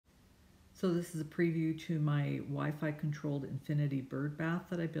So this is a preview to my Wi-Fi controlled infinity bird bath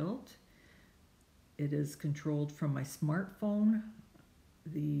that I built. It is controlled from my smartphone.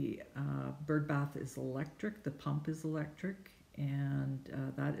 The bird bath is electric, the pump is electric, and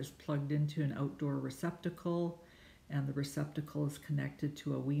that is plugged into an outdoor receptacle, and the receptacle is connected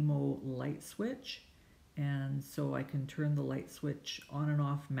to a Wemo light switch, and so I can turn the light switch on and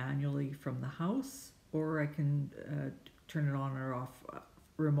off manually from the house, or I can turn it on or off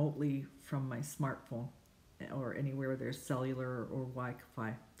remotely from my smartphone or anywhere where there's cellular or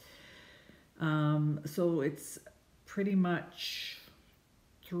Wi-Fi. So it's pretty much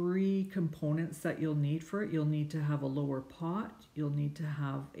three components that you'll need for it. You'll need to have a lower pot, you'll need to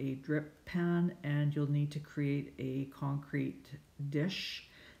have a drip pan, and you'll need to create a concrete dish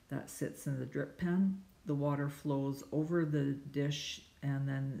that sits in the drip pan. The water flows over the dish and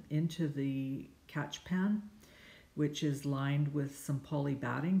then into the catch pan, which is lined with some poly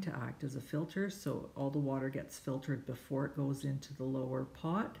batting to act as a filter, so all the water gets filtered before it goes into the lower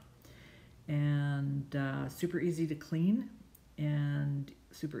pot. And super easy to clean and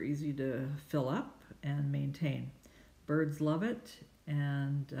super easy to fill up and maintain. Birds love it,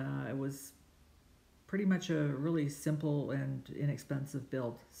 and it was pretty much a really simple and inexpensive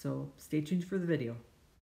build. So stay tuned for the video.